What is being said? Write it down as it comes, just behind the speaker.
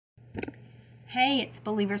Hey, it's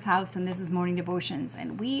Believer's House, and this is Morning Devotions,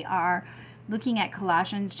 and we are looking at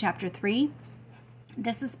Colossians chapter 3.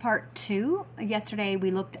 This is part 2. Yesterday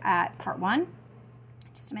we looked at part 1.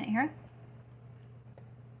 Just a minute here.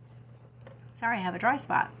 Sorry, I have a dry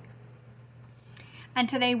spot. And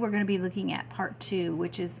today we're going to be looking at part 2,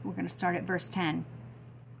 which is, we're going to start at verse 10.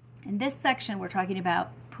 In this section, we're talking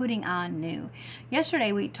about putting on new.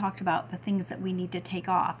 Yesterday we talked about the things that we need to take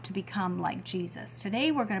off to become like Jesus. Today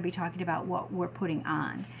we're going to be talking about what we're putting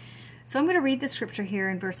on. So I'm going to read the scripture here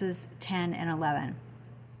in verses 10 and 11.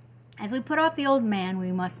 As we put off the old man,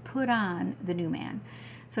 we must put on the new man.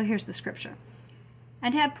 So here's the scripture.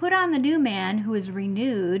 And have put on the new man, who is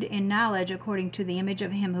renewed in knowledge according to the image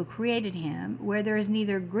of him who created him, where there is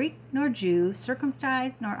neither Greek nor Jew,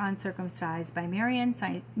 circumcised nor uncircumcised, barbarian,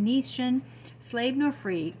 Phoenician, slave nor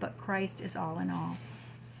free, but Christ is all in all.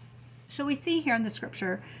 So we see here in the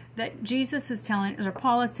scripture that Jesus is telling, or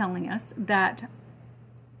Paul is telling us that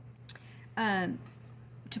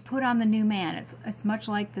to put on the new man. It's much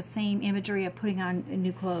like the same imagery of putting on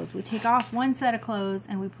new clothes. We take off one set of clothes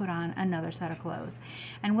and we put on another set of clothes.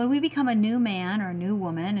 And when we become a new man or a new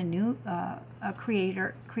woman, a new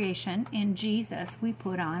creation in Jesus, we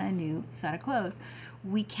put on a new set of clothes.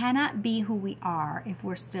 We cannot be who we are if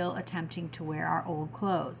we're still attempting to wear our old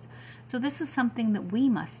clothes. So this is something that we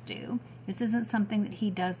must do. This isn't something that he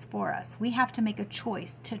does for us. We have to make a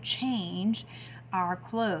choice to change our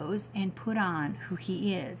clothes and put on who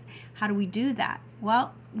he is. How do we do that?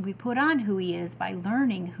 Well, we put on who he is by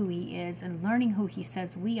learning who he is and learning who he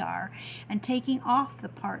says we are, and taking off the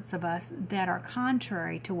parts of us that are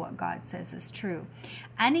contrary to what God says is true.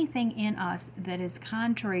 Anything in us that is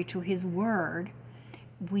contrary to his word,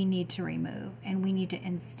 we need to remove, and we need to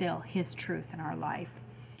instill his truth in our life.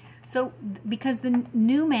 So because the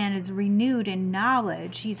new man is renewed in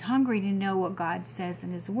knowledge, he's hungry to know what God says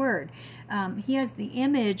in his word. He has the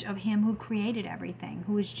image of him who created everything,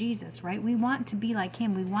 who is Jesus, right? We want to be like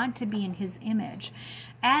him. We want to be in his image.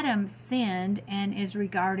 Adam sinned and is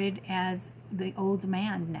regarded as the old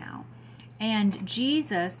man now. And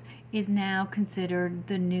Jesus is now considered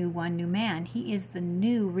the new man. He is the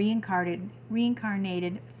new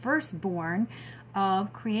reincarnated firstborn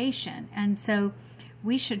of creation. And so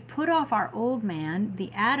we should put off our old man, the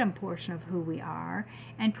Adam portion of who we are,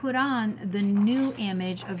 and put on the new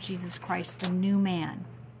image of Jesus Christ, the new man.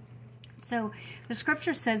 So the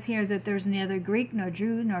scripture says here that there's neither Greek nor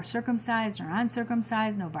Jew, nor circumcised nor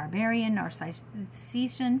uncircumcised, no barbarian, nor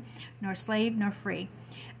Phoenician, nor slave, nor free.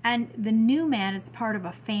 And the new man is part of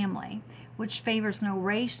a family which favors no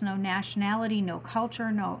race, no nationality, no culture,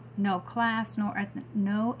 no class, no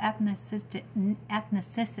ethnicity.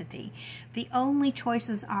 The only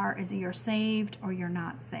choices is you're saved or you're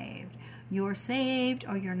not saved. You're saved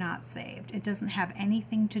or you're not saved. It doesn't have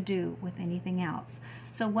anything to do with anything else.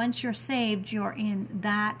 So once you're saved, you're in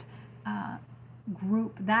that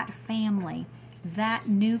group, that family, that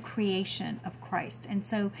new creation of Christ. And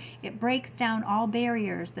so it breaks down all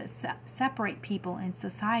barriers that separate people in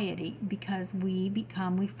society, because we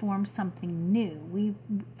form something new. We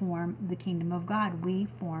form the kingdom of God. We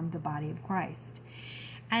form the body of Christ.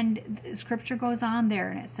 And scripture goes on there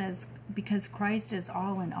and it says, because Christ is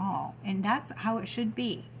all in all. And that's how it should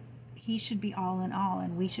be. He should be all in all,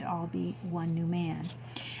 and we should all be one new man.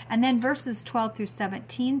 And then verses 12 through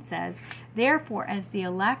 17 says, therefore, as the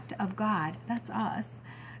elect of God, that's us,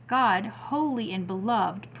 God, holy and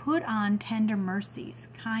beloved, put on tender mercies,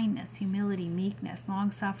 kindness, humility, meekness,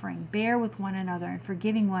 long-suffering, bear with one another and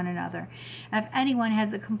forgiving one another. If anyone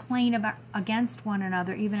has a complaint against one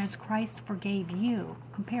another, even as Christ forgave you,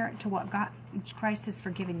 compare it to what Christ has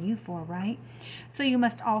forgiven you for, right? So you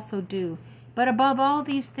must also do. But above all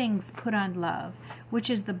these things, put on love, which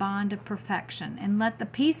is the bond of perfection, and let the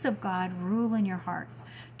peace of God rule in your hearts,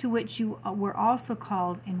 to which you were also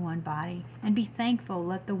called in one body. And be thankful.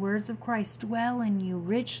 Let the words of Christ dwell in you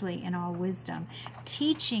richly in all wisdom,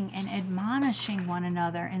 teaching and admonishing one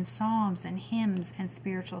another in psalms and hymns and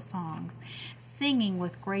spiritual songs, singing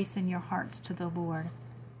with grace in your hearts to the Lord.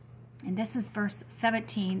 And this is verse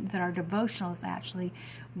 17 that our devotional is actually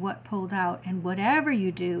what pulled out. And whatever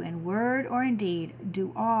you do in word or in deed,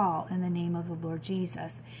 do all in the name of the Lord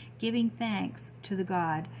Jesus, giving thanks to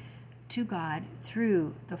God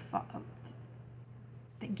through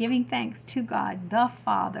giving thanks to God the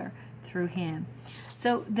Father through him.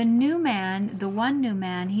 So the new man, the one new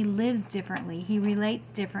man, he lives differently. He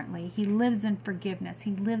relates differently. He lives in forgiveness.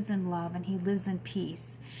 He lives in love, and he lives in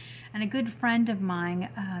peace. And a good friend of mine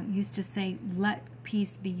used to say, let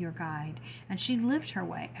peace be your guide. And she lived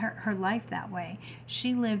her life that way.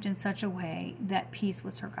 She lived in such a way that peace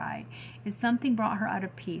was her guide. If something brought her out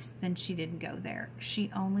of peace, then she didn't go there.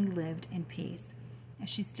 She only lived in peace. And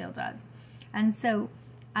she still does. And so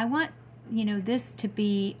I want, this to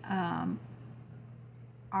be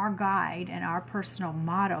our guide and our personal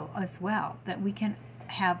motto as well, that we can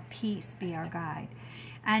have peace be our guide.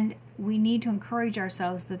 And we need to encourage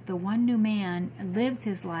ourselves that the one new man lives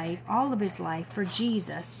his life, all of his life, for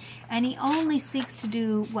Jesus, and he only seeks to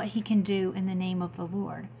do what he can do in the name of the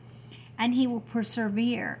Lord. And he will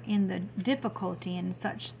persevere in the difficulty and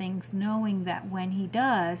such things, knowing that when he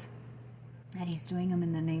does, that he's doing them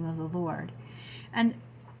in the name of the Lord. And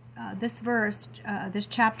this verse, this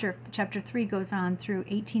chapter 3 goes on through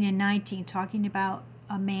 18 and 19, talking about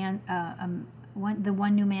the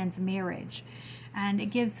one new man's marriage. And it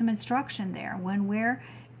gives some instruction there. When we're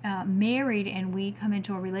married and we come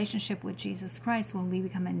into a relationship with Jesus Christ, when we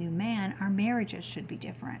become a new man, our marriages should be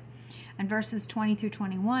different. And verses 20 through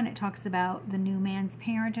 21, it talks about the new man's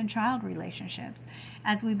parent and child relationships.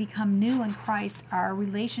 As we become new in Christ, our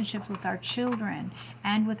relationships with our children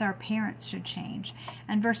and with our parents should change.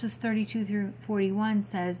 And verses 32 through 41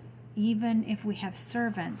 says, even if we have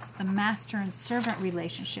servants, the master and servant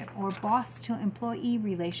relationship or boss to employee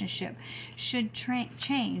relationship should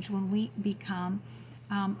change when we become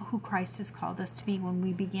who Christ has called us to be, when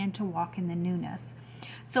we begin to walk in the newness.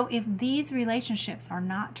 So if these relationships are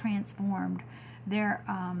not transformed, there's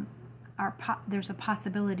a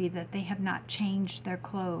possibility that they have not changed their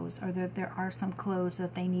clothes, or that there are some clothes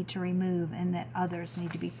that they need to remove and that others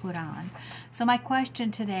need to be put on. So my question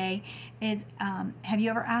today is, have you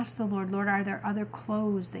ever asked the Lord, are there other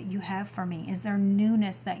clothes that you have for me? Is there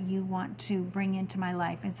newness that you want to bring into my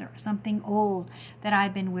life? Is there something old that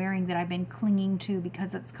I've been wearing, that I've been clinging to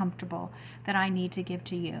because it's comfortable, that I need to give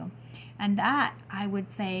to you? And that, I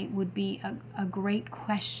would say, would be a great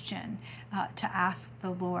question to ask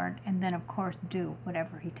the Lord, and then, of course, do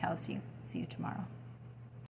whatever he tells you. See you tomorrow.